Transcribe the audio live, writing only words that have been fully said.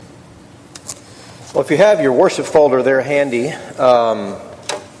Well, if you have your worship folder there handy,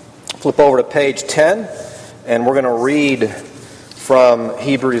 flip over to page 10, and we're going to read from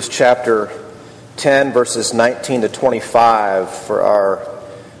Hebrews chapter 10, verses 19 to 25 for our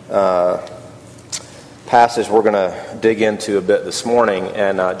passage we're going to dig into a bit this morning.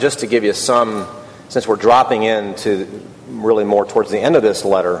 And just to give you some, since we're dropping into really more towards the end of this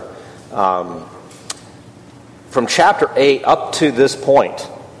letter, from chapter 8 up to this point,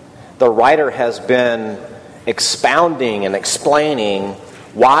 the writer has been expounding and explaining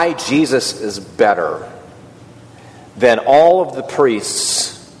why Jesus is better than all of the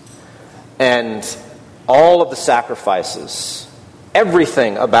priests and all of the sacrifices,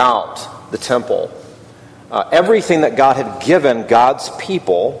 everything about the temple, everything that God had given God's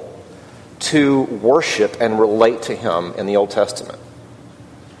people to worship and relate to Him in the Old Testament.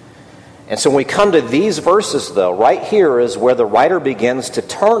 And so when we come to these verses, though, right here is where the writer begins to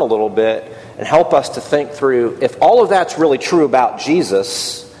turn a little bit and help us to think through, if all of that's really true about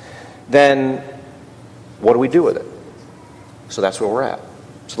Jesus, then what do we do with it? So that's where we're at.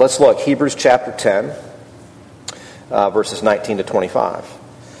 So let's look. Hebrews chapter 10, verses 19 to 25.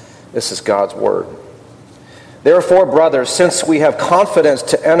 This is God's Word. Therefore, brothers, since we have confidence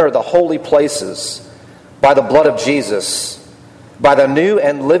to enter the holy places by the blood of Jesus, by the new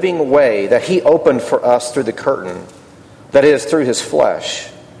and living way that He opened for us through the curtain, that is, through His flesh.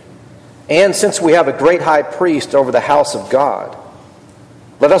 And since we have a great high priest over the house of God,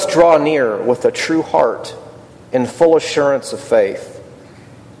 let us draw near with a true heart in full assurance of faith,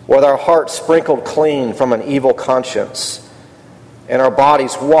 with our hearts sprinkled clean from an evil conscience and our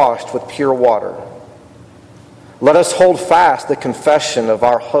bodies washed with pure water. Let us hold fast the confession of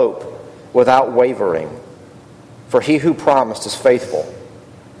our hope without wavering, for He who promised is faithful.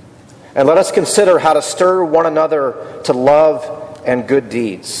 And let us consider how to stir one another to love and good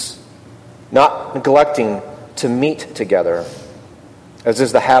deeds, not neglecting to meet together, as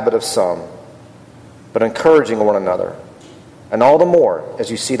is the habit of some, but encouraging one another, and all the more as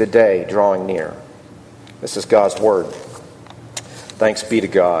you see the day drawing near. This is God's Word. Thanks be to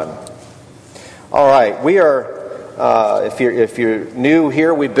God. All right, we are, if you're new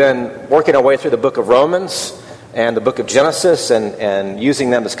here, we've been working our way through the book of Romans and the book of Genesis, and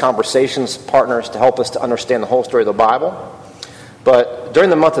using them as conversations partners to help us to understand the whole story of the Bible. But during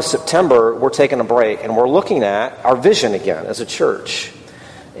the month of September, we're taking a break, and we're looking at our vision again as a church.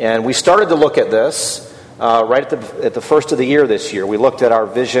 And we started to look at this right at the first of the year this year. We looked at our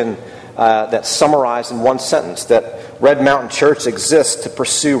vision that's summarized in one sentence, that Red Mountain Church exists to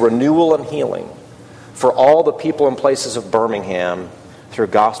pursue renewal and healing for all the people and places of Birmingham through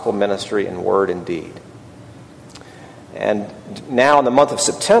gospel ministry and word and deed. And now in the month of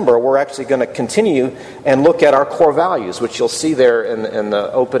September, we're actually going to continue and look at our core values, which you'll see there in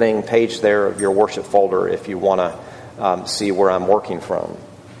the opening page there of your worship folder if you want to see where I'm working from.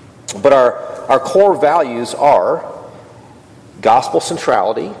 But our core values are gospel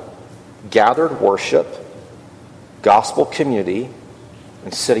centrality, gathered worship, gospel community,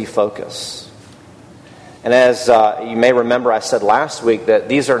 and city focus. And as you may remember, I said last week that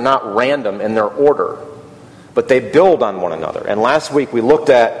these are not random in their order, but they build on one another. And last week we looked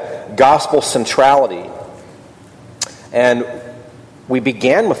at gospel centrality. And we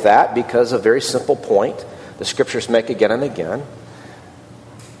began with that because of a very simple point the Scriptures make again and again,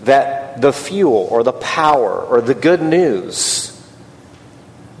 that the fuel or the power or the good news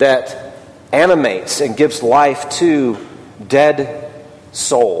that animates and gives life to dead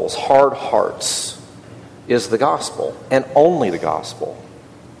souls, hard hearts, is the gospel, and only the gospel.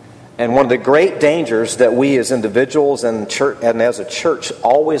 And one of the great dangers that we as individuals and church, and as a church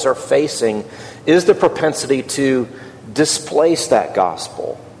always are facing is the propensity to displace that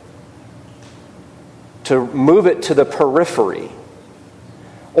gospel, to move it to the periphery,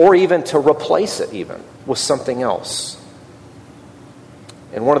 or even to replace it even with something else.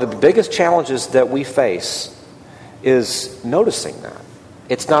 And one of the biggest challenges that we face is noticing that.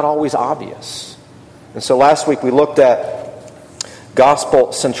 It's not always obvious. And so last week we looked at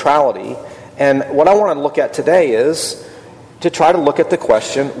gospel centrality, and what I want to look at today is to try to look at the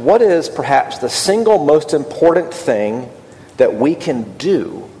question, what is perhaps the single most important thing that we can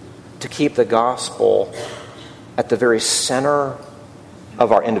do to keep the gospel at the very center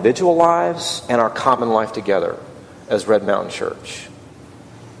of our individual lives and our common life together as Red Mountain Church?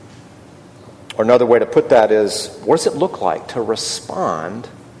 Or another way to put that is, what does it look like to respond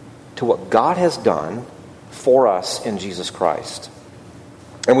to what God has done for us in Jesus Christ?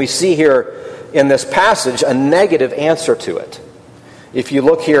 And we see here in this passage a negative answer to it. If you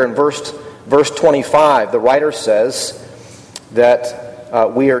look here in verse 25, the writer says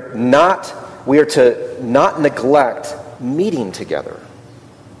that we are not we are to not neglect meeting together.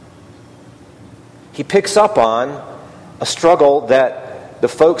 He picks up on a struggle that the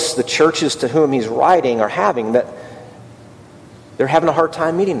folks, the churches to whom he's writing are having, that they're having a hard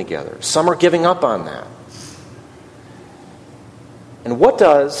time meeting together. Some are giving up on that. And what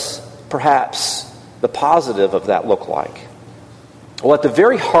does, perhaps, the positive of that look like? Well, at the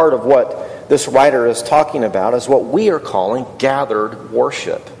very heart of what this writer is talking about is what we are calling gathered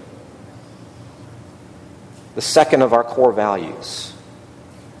worship. The second of our core values.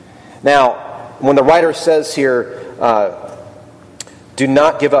 Now, when the writer says here, do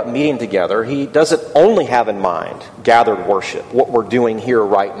not give up meeting together, he doesn't only have in mind gathered worship, what we're doing here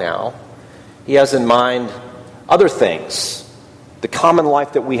right now. He has in mind other things, the common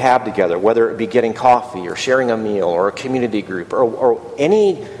life that we have together, whether it be getting coffee or sharing a meal or a community group or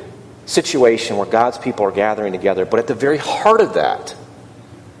any situation where God's people are gathering together. But at the very heart of that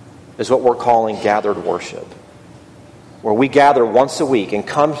is what we're calling gathered worship, where we gather once a week and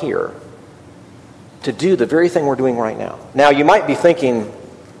come here to do the very thing we're doing right now. Now, you might be thinking,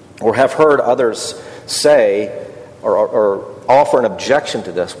 or have heard others say, or offer an objection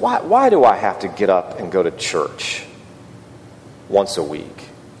to this. Why do I have to get up and go to church once a week?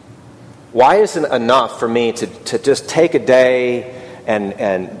 Why isn't it enough for me to just take a day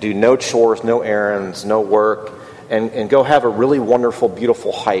and do no chores, no errands, no work, and go have a really wonderful,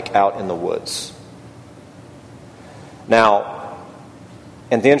 beautiful hike out in the woods? Now,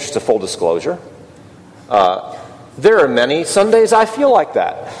 in the interest of full disclosure, there are many Sundays I feel like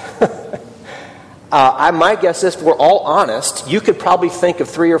that. My guess is, if we're all honest, you could probably think of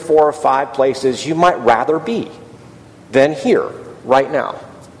 3 or 4 or 5 places you might rather be than here, right now.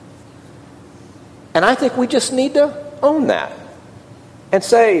 And I think we just need to own that and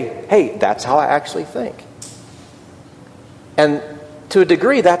say, hey, that's how I actually think. And to a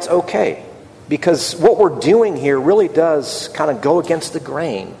degree, that's okay, because what we're doing here really does kind of go against the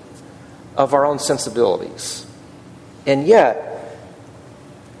grain of our own sensibilities. And yet,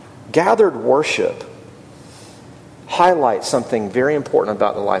 gathered worship highlights something very important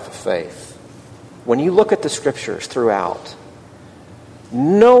about the life of faith. When you look at the scriptures throughout,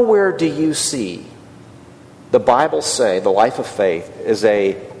 nowhere do you see the Bible say the life of faith is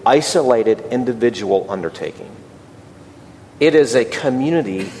a isolated individual undertaking. It is a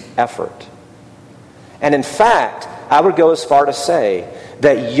community effort. And in fact, I would go as far to say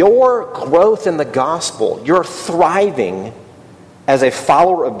that your growth in the gospel, your thriving as a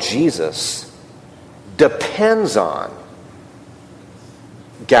follower of Jesus, depends on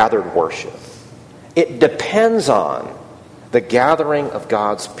gathered worship. It depends on the gathering of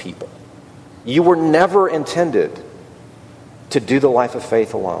God's people. You were never intended to do the life of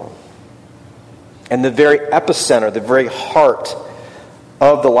faith alone. And the very epicenter, the very heart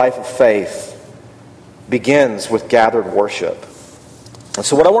of the life of faith begins with gathered worship. And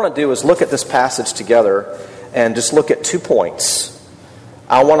so what I want to do is look at this passage together and just look at 2 points.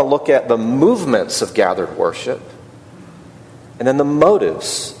 I want to look at the movements of gathered worship and then the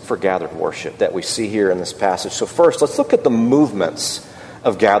motives for gathered worship that we see here in this passage. So first, let's look at the movements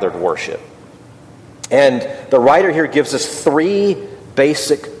of gathered worship. And the writer here gives us 3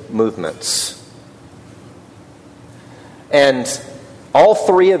 basic movements. And all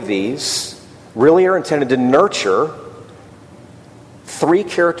 3 of these really are intended to nurture 3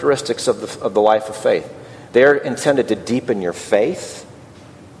 characteristics of the life of faith. They're intended to deepen your faith,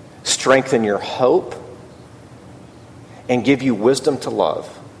 strengthen your hope, and give you wisdom to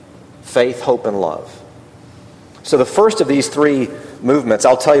love. Faith, hope, and love. So the first of these 3 movements,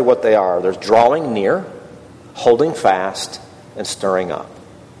 I'll tell you what they are. There's drawing near, holding fast, and stirring up.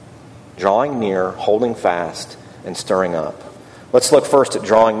 Drawing near, holding fast, and stirring up. Let's look first at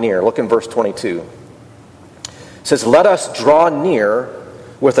drawing near. Look in verse 22. It says, "Let us draw near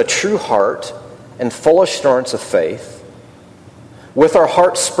with a true heart and full assurance of faith, with our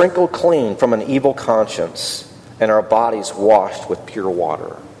hearts sprinkled clean from an evil conscience and our bodies washed with pure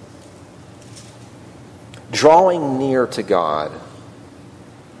water." Drawing near to God,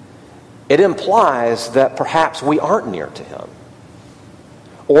 it implies that perhaps we aren't near to Him,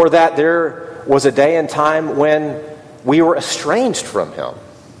 or that there was a day and time when we were estranged from Him.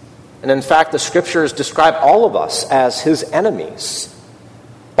 And in fact, the Scriptures describe all of us as His enemies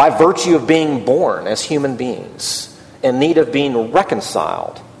by virtue of being born as human beings in need of being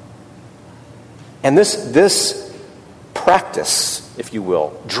reconciled. And this practice, if you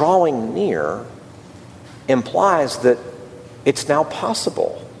will, drawing near, implies that it's now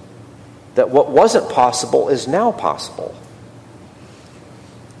possible. That what wasn't possible is now possible.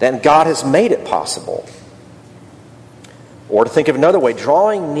 Then God has made it possible. Or to think of another way,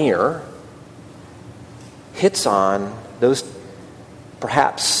 drawing near hits on those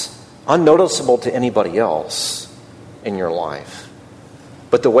perhaps unnoticeable to anybody else in your life,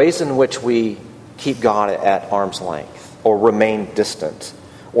 but the ways in which we keep God at arm's length or remain distant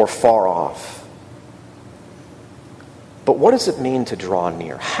or far off. But what does it mean to draw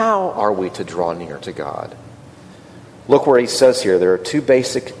near? How are we to draw near to God? Look where he says here, there are two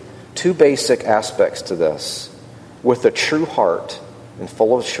basic aspects to this. With a true heart and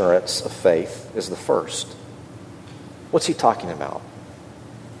full assurance of faith is the first. What's he talking about?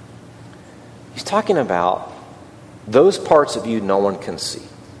 He's talking about those parts of you no one can see.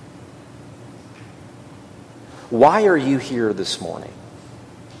 Why are you here this morning?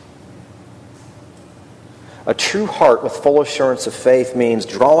 A true heart with full assurance of faith means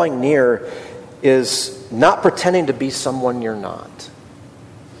drawing near is not pretending to be someone you're not.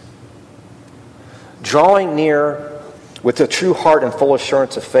 Drawing near with a true heart and full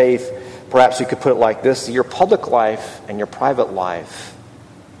assurance of faith, perhaps you could put it like this: your public life and your private life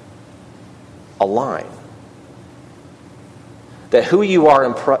align. That who you are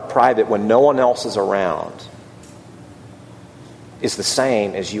in private when no one else is around is the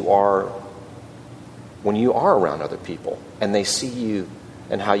same as you are when you are around other people and they see you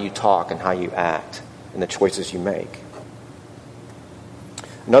and how you talk and how you act and the choices you make.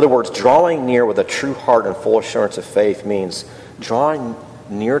 In other words, drawing near with a true heart and full assurance of faith means drawing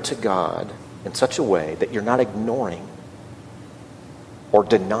near to God in such a way that you're not ignoring or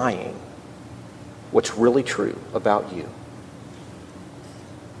denying what's really true about you.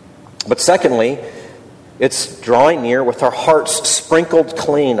 But secondly, it's drawing near with our hearts sprinkled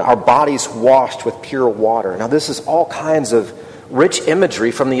clean, our bodies washed with pure water. Now, this is all kinds of rich imagery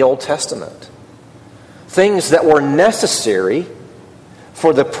from the Old Testament. Things that were necessary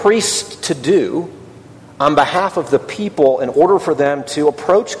for the priest to do on behalf of the people in order for them to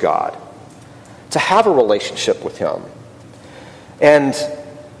approach God, to have a relationship with Him. And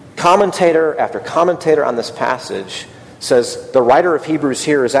commentator after commentator on this passage says the writer of Hebrews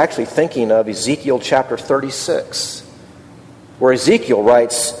here is actually thinking of Ezekiel chapter 36, where Ezekiel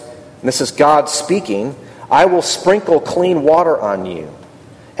writes, and this is God speaking, "I will sprinkle clean water on you,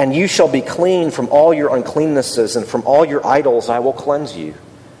 and you shall be clean from all your uncleannesses, and from all your idols I will cleanse you.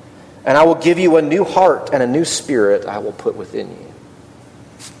 And I will give you a new heart, and a new spirit I will put within you."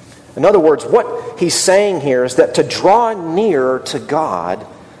 In other words, what he's saying here is that to draw near to God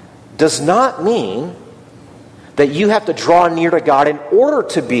does not mean that you have to draw near to God in order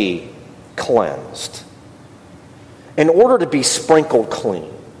to be cleansed, in order to be sprinkled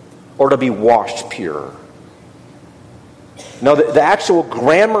clean, or to be washed pure. No, the actual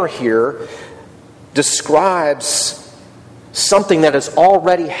grammar here describes something that has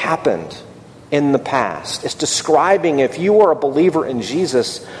already happened in the past. It's describing, if you are a believer in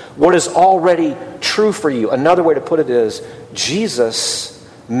Jesus, what is already true for you. Another way to put it is, Jesus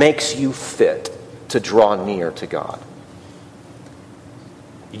makes you fit to draw near to God.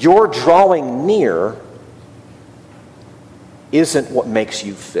 Your drawing near isn't what makes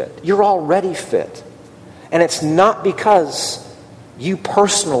you fit. You're already fit. And it's not because you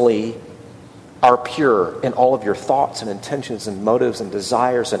personally are pure in all of your thoughts and intentions and motives and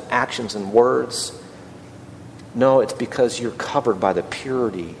desires and actions and words. No, it's because you're covered by the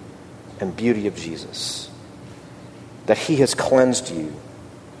purity and beauty of Jesus. That He has cleansed you.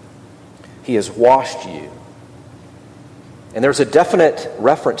 He has washed you. And there's a definite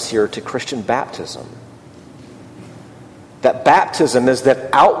reference here to Christian baptism. That baptism is that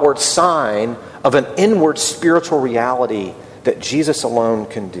outward sign of an inward spiritual reality that Jesus alone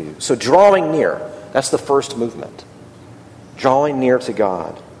can do. So drawing near, that's the first movement. Drawing near to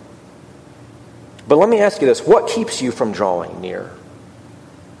God. But let me ask you this, what keeps you from drawing near?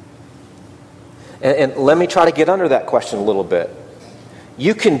 And let me try to get under that question a little bit.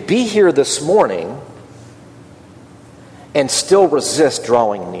 You can be here this morning and still resist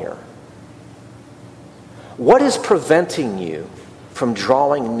drawing near. What is preventing you from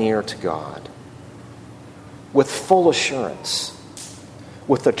drawing near to God with full assurance,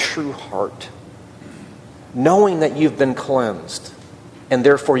 with a true heart, knowing that you've been cleansed and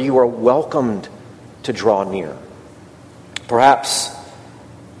therefore you are welcomed to draw near? Perhaps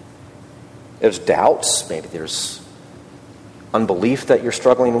there's doubts, maybe there's unbelief that you're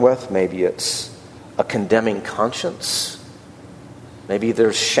struggling with, maybe it's a condemning conscience. Maybe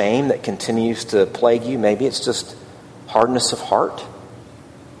there's shame that continues to plague you. Maybe it's just hardness of heart.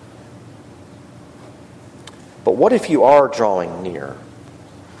 But what if you are drawing near?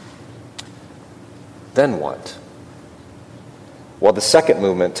 Then what? Well, the second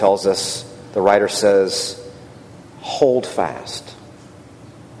movement tells us, the writer says, hold fast.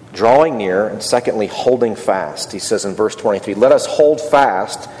 Drawing near, and secondly, holding fast. He says in verse 23, let us hold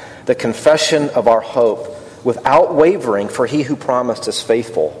fast the confession of our hope without wavering, for he who promised is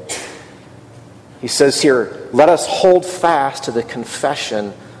faithful. He says here, let us hold fast to the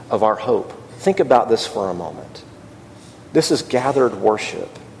confession of our hope. Think about this for a moment. This is gathered worship.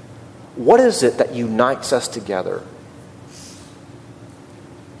 What is it that unites us together?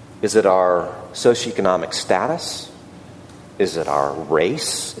 Is it our socioeconomic status? Is it our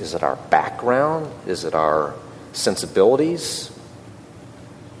race? Is it our background? Is it our sensibilities?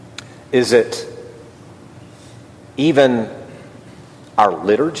 Is it even our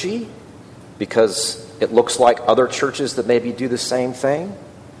liturgy? Because it looks like other churches that maybe do the same thing?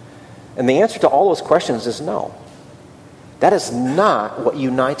 And the answer to all those questions is no. That is not what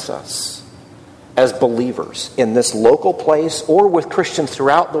unites us as believers in this local place or with Christians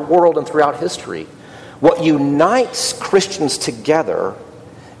throughout the world and throughout history. What unites Christians together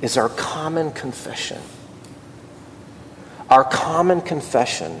is our common confession. Our common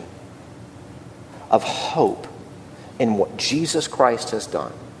confession of hope in what Jesus Christ has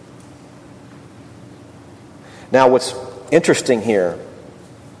done. Now, what's interesting here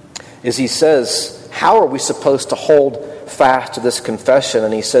is he says, how are we supposed to hold fast to this confession?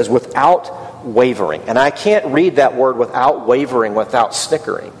 And he says, without wavering. And I can't read that word without wavering, without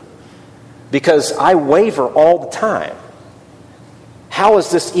snickering. Because I waver all the time. How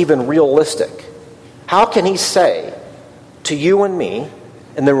is this even realistic? How can he say to you and me,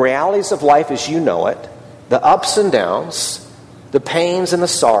 in the realities of life as you know it, the ups and downs, the pains and the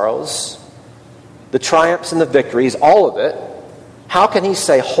sorrows, the triumphs and the victories, all of it, how can he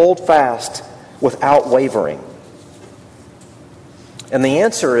say, hold fast without wavering? And the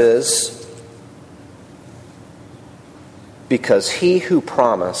answer is, because he who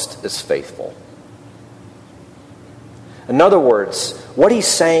promised is faithful. In other words, what he's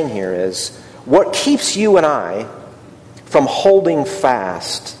saying here is, what keeps you and I from holding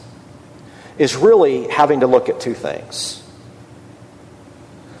fast is really having to look at two things.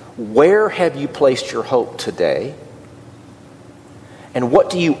 Where have you placed your hope today? And what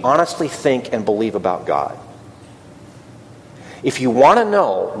do you honestly think and believe about God? If you want to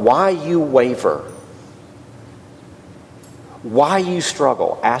know why you waver, why you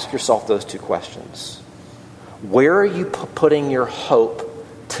struggle, ask yourself those two questions. Where are you putting your hope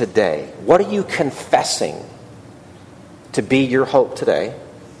today? What are you confessing to be your hope today?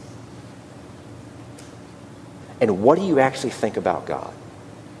 And what do you actually think about God?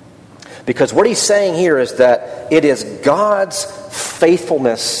 Because what he's saying here is that it is God's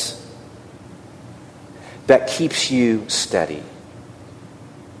faithfulness that keeps you steady,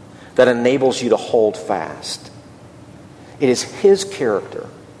 that enables you to hold fast. It is his character.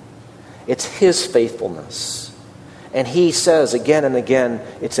 It's his faithfulness. And he says again and again,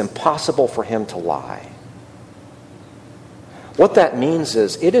 it's impossible for him to lie. What that means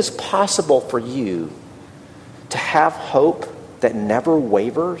is, it is possible for you to have hope that never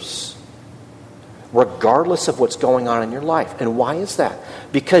wavers, regardless of what's going on in your life. And why is that?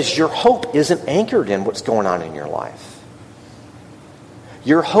 Because your hope isn't anchored in what's going on in your life.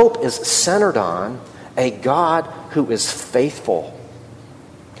 Your hope is centered on a God who is faithful,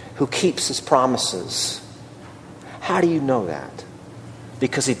 who keeps his promises. How do you know that?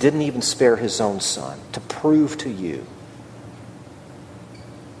 Because he didn't even spare his own son to prove to you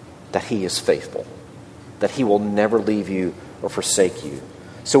that he is faithful, that he will never leave you or forsake you.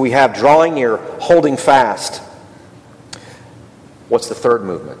 So we have drawing near, holding fast. What's the third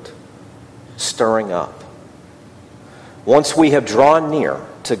movement? Stirring up. Once we have drawn near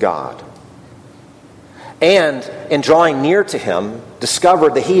to God, and in drawing near to him,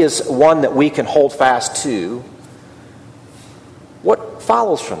 discovered that he is one that we can hold fast to, what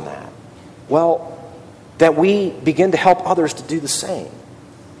follows from that? Well, that we begin to help others to do the same.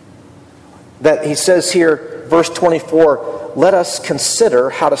 That he says here, verse 24, let us consider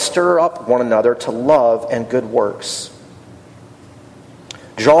how to stir up one another to love and good works.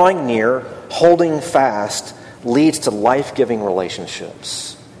 Drawing near, holding fast, leads to life-giving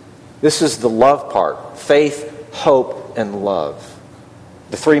relationships. This is the love part: faith, hope, and love.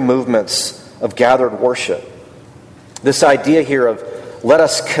 The three movements of gathered worship. This idea here of let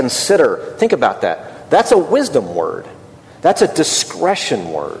us consider. Think about that. That's a wisdom word. That's a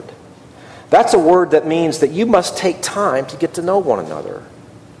discretion word. That's a word that means that you must take time to get to know one another,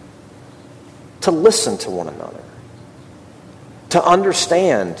 to listen to one another, to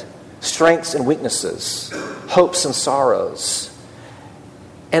understand strengths and weaknesses, hopes and sorrows,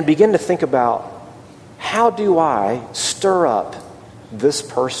 and begin to think about, how do I stir up this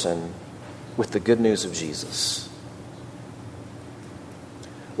person with the good news of Jesus?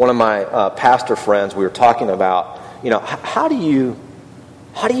 one of my pastor friends, we were talking about, how do you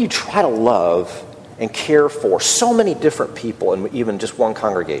try to love and care for so many different people in even just one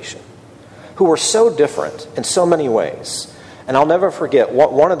congregation who are so different in so many ways? And I'll never forget,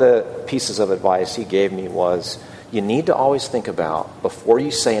 one of the pieces of advice he gave me was, you need to always think about, before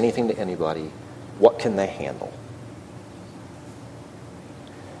you say anything to anybody, what can they handle?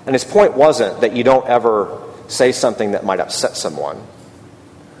 And his point wasn't that you don't ever say something that might upset someone,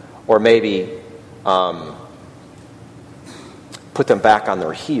 or maybe put them back on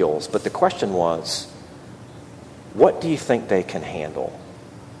their heels. But the question was, what do you think they can handle?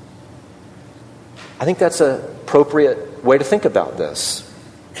 I think that's an appropriate way to think about this.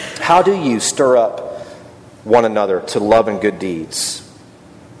 How do you stir up one another to love and good deeds?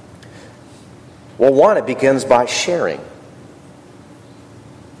 Well, one, it begins by sharing.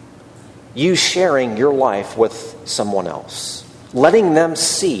 You sharing your life with someone else. Letting them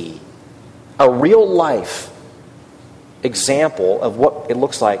see a real life example of what it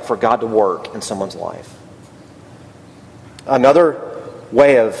looks like for God to work in someone's life. Another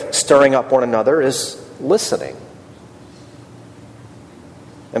way of stirring up one another is listening.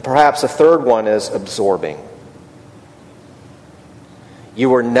 And perhaps a third one is absorbing.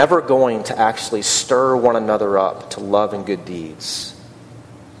 You are never going to actually stir one another up to love and good deeds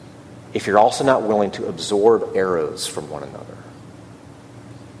if you're also not willing to absorb arrows from one another.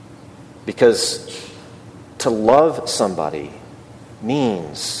 Because to love somebody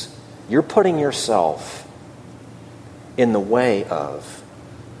means you're putting yourself in the way of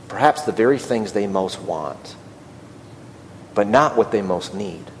perhaps the very things they most want, but not what they most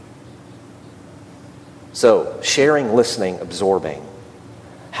need. So, sharing, listening, absorbing.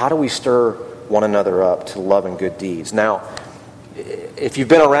 How do we stir one another up to love and good deeds? Now, if you've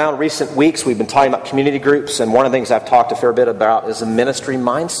been around recent weeks, we've been talking about community groups, and one of the things I've talked a fair bit about is a ministry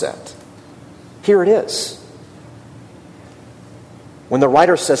mindset. Here it is. When the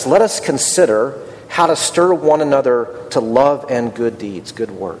writer says, let us consider how to stir one another to love and good deeds,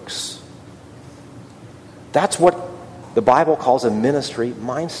 good works. That's what the Bible calls a ministry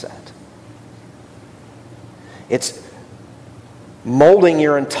mindset. It's molding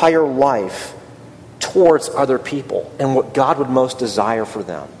your entire life towards other people and what God would most desire for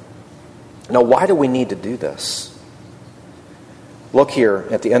them. Now, why do we need to do this? Look here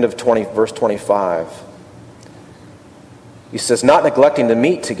at the end of verse 25. He says, not neglecting to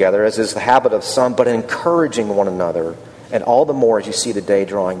meet together, as is the habit of some, but encouraging one another, and all the more as you see the day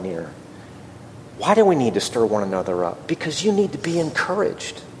drawing near. Why do we need to stir one another up? Because you need to be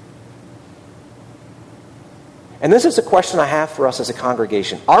encouraged. And this is a question I have for us as a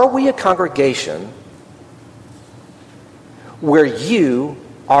congregation. Are we a congregation where you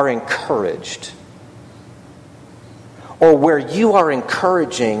are encouraged? Or where you are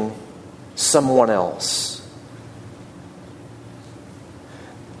encouraging someone else?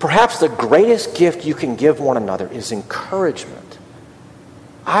 Perhaps the greatest gift you can give one another is encouragement.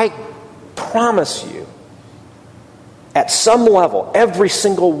 I promise you, at some level, every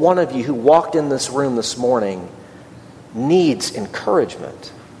single one of you who walked in this room this morning needs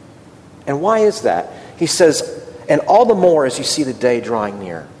encouragement. And why is that? He says, and all the more as you see the day drawing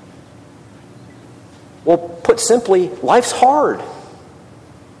near. Well, put simply, life's hard.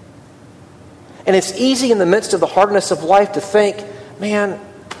 And it's easy in the midst of the hardness of life to think, man,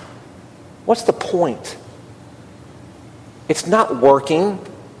 what's the point? It's not working.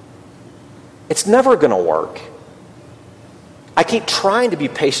 It's never going to work. I keep trying to be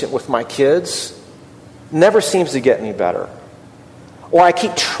patient with my kids. Never seems to get any better. Or I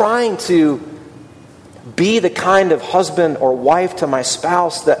keep trying to be the kind of husband or wife to my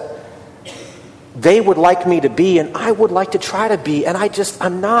spouse that they would like me to be and I would like to try to be, and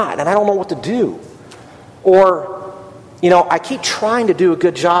I'm not, and I don't know what to do. Or, I keep trying to do a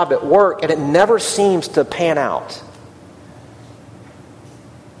good job at work and it never seems to pan out.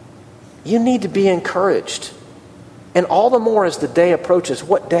 You need to be encouraged. And all the more as the day approaches.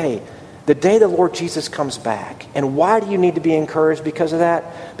 What day? The day the Lord Jesus comes back. And why do you need to be encouraged because of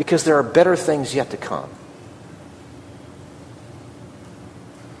that? Because there are better things yet to come.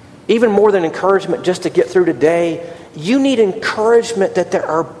 Even more than encouragement just to get through today, you need encouragement that there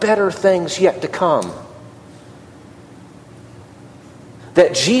are better things yet to come.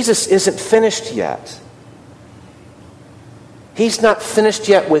 That Jesus isn't finished yet. He's not finished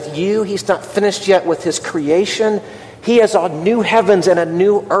yet with you. He's not finished yet with His creation. He has a new heavens and a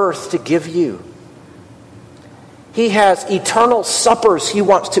new earth to give you. He has eternal suppers He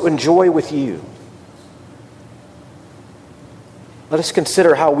wants to enjoy with you. Let us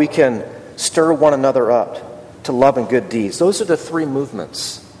consider how we can stir one another up to love and good deeds. Those are the three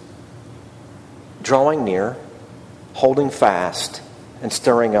movements. Drawing near, holding fast, and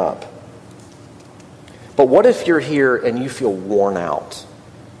stirring up. But what if you're here and you feel worn out?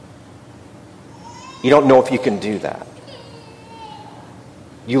 You don't know if you can do that.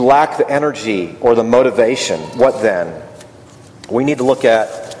 You lack the energy or the motivation. What then? We need to look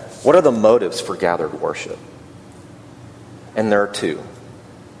at what are the motives for gathered worship. And there are two.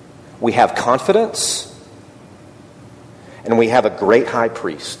 We have confidence, and we have a great high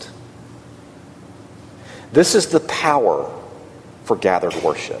priest. This is the power for gathered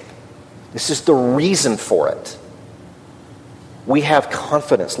worship. This is the reason for it. We have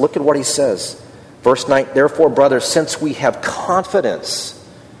confidence. Look at what he says. Verse 9, therefore, brothers, since we have confidence.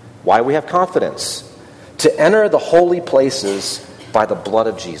 Why do we have confidence? To enter the holy places by the blood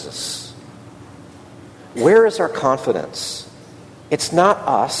of Jesus. Where is our confidence? It's not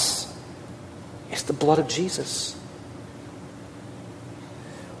us. It's the blood of Jesus.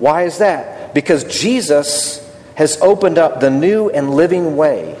 Why is that? Because Jesus has opened up the new and living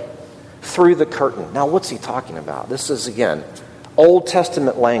way through the curtain. Now, what's he talking about? This is, again, Old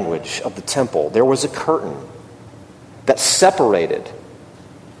Testament language of the temple. There was a curtain that separated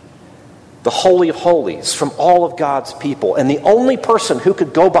the Holy of Holies from all of God's people. And the only person who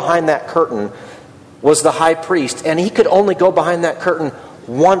could go behind that curtain was the high priest. And he could only go behind that curtain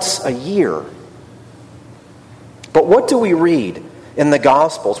once a year. But what do we read in the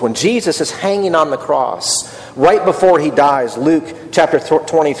Gospels when Jesus is hanging on the cross? Right before he dies, Luke chapter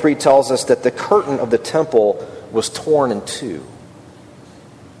 23 tells us that the curtain of the temple was torn in two.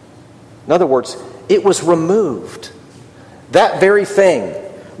 In other words, it was removed. That very thing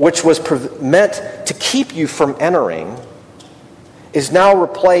which was meant to keep you from entering is now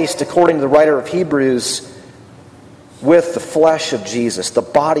replaced, according to the writer of Hebrews, with the flesh of Jesus, the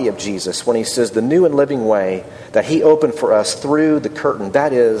body of Jesus, when he says the new and living way that he opened for us through the curtain,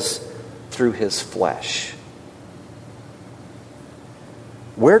 that is, through his flesh.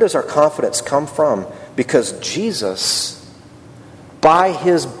 Where does our confidence come from? Because Jesus, by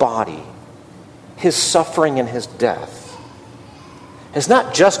his body, his suffering and his death, has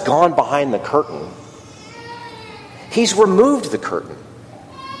not just gone behind the curtain. He's removed the curtain.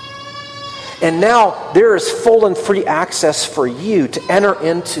 And now there is full and free access for you to enter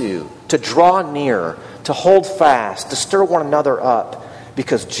into, to draw near, to hold fast, to stir one another up,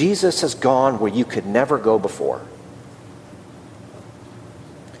 because Jesus has gone where you could never go before.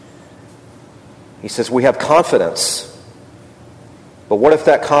 He says we have confidence. But what if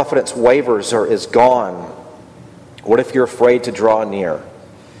that confidence wavers or is gone? What if you're afraid to draw near?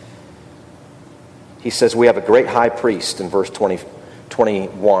 He says we have a great high priest in verse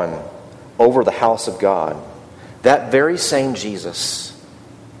 21 over the house of God. That very same Jesus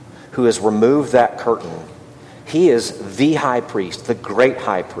who has removed that curtain, he is the high priest, the great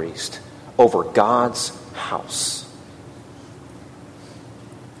high priest over God's house.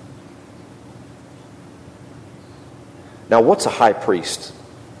 Now, what's a high priest?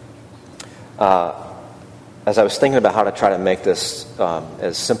 As I was thinking about how to try to make this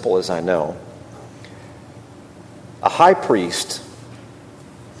as simple as I know, a high priest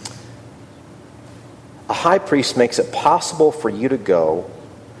makes it possible for you to go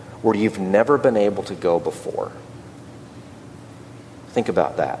where you've never been able to go before. Think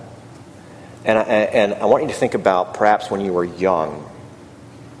about that. And I want you to think about perhaps when you were young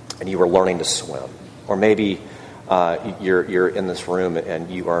and you were learning to swim. Or maybe you're in this room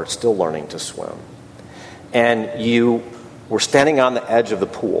and you are still learning to swim. And you were standing on the edge of the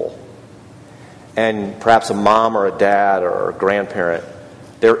pool. And perhaps a mom or a dad or a grandparent,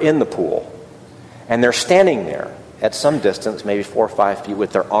 they're in the pool. And they're standing there at some distance, maybe 4 or 5 feet,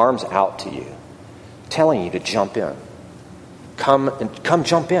 with their arms out to you, telling you to jump in. Come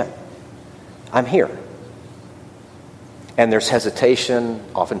jump in. I'm here. And there's hesitation,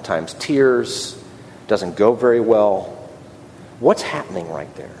 oftentimes tears, doesn't go very well. What's happening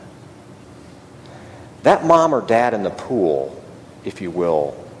right there? That mom or dad in the pool, if you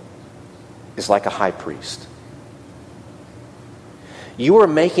will, is like a high priest. You are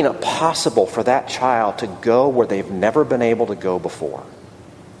making it possible for that child to go where they've never been able to go before.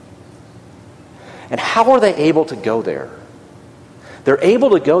 And how are they able to go there? They're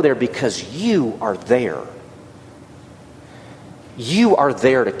able to go there because you are there. You are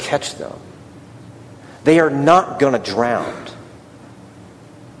there to catch them. They are not going to drown.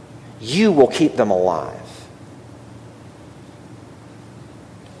 You will keep them alive.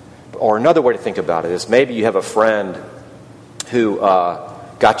 Or another way to think about it is maybe you have a friend who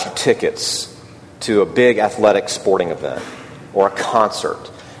got you tickets to a big athletic sporting event or a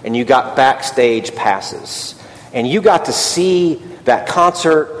concert, and you got backstage passes. and you got to see that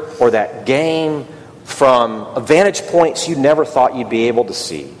concert or that game from vantage points you never thought you'd be able to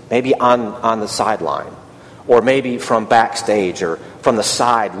see, maybe on the sideline, or maybe from backstage or from the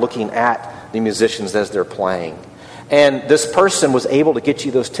side looking at the musicians as they're playing. And this person was able to get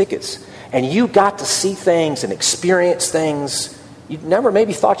you those tickets, and you got to see things and experience things you never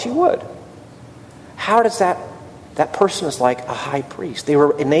maybe thought you would. How does that person is like a high priest? They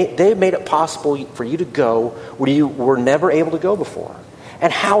made it possible for you to go where you were never able to go before.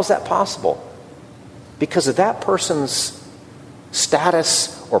 And how is that possible? Because of that person's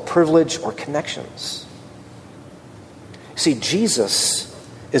status or privilege or connections. See, Jesus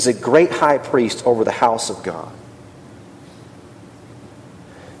is a great high priest over the house of God.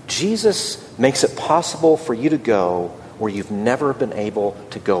 Jesus makes it possible for you to go where you've never been able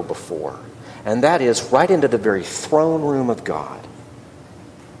to go before. And that is right into the very throne room of God.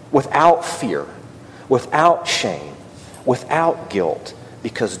 Without fear, without shame, without guilt.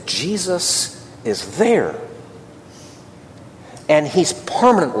 Because Jesus is there. And He's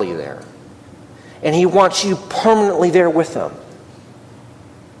permanently there. And He wants you permanently there with Him.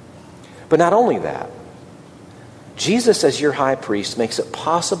 But not only that, Jesus as your high priest makes it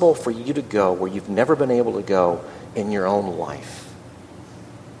possible for you to go where you've never been able to go in your own life.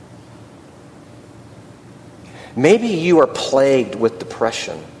 Maybe you are plagued with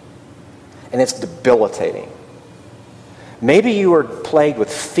depression and it's debilitating. Maybe you are plagued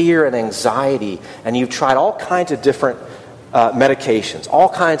with fear and anxiety and you've tried all kinds of different medications, all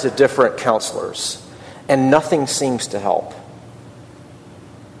kinds of different counselors, and nothing seems to help.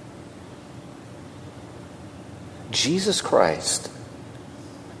 Jesus Christ,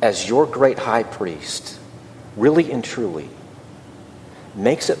 as your great high priest, really and truly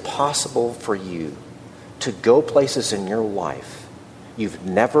makes it possible for you to go places in your life you've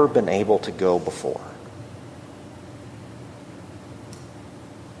never been able to go before.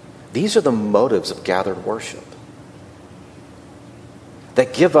 These are the motives of gathered worship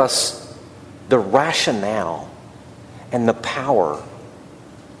that give us the rationale and the power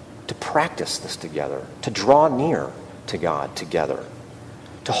to practice this together, to draw near to God together,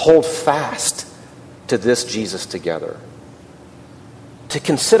 to hold fast to this Jesus together, to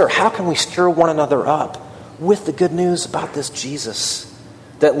consider how can we stir one another up with the good news about this Jesus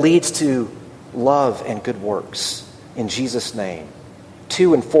that leads to love and good works in Jesus' name,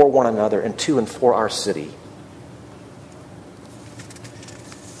 to and for one another and to and for our city.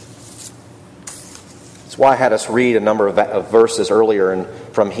 That's why I had us read a number of verses earlier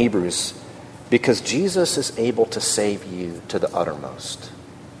from Hebrews, because Jesus is able to save you to the uttermost.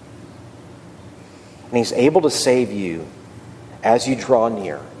 And He's able to save you as you draw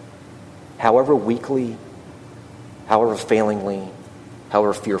near, however weakly, however failingly,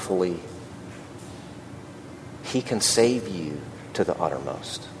 however fearfully. He can save you to the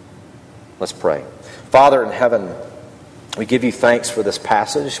uttermost. Let's pray. Father in heaven, we give you thanks for this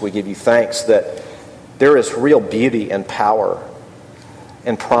passage. We give you thanks that there is real beauty and power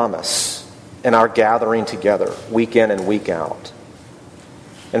and promise in our gathering together week in and week out.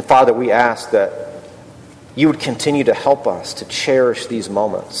 And Father, we ask that you would continue to help us to cherish these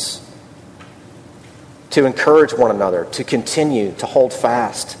moments, to encourage one another, to continue to hold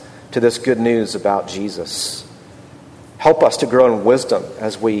fast to this good news about Jesus. Help us to grow in wisdom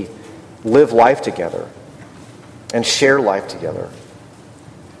as we live life together and share life together.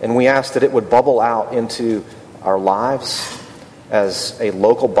 And we ask that it would bubble out into our lives as a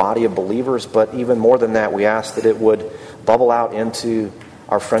local body of believers, but even more than that, we ask that it would bubble out into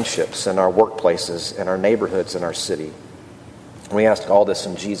our friendships and our workplaces and our neighborhoods and our city. And we ask all this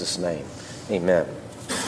in Jesus' name. Amen.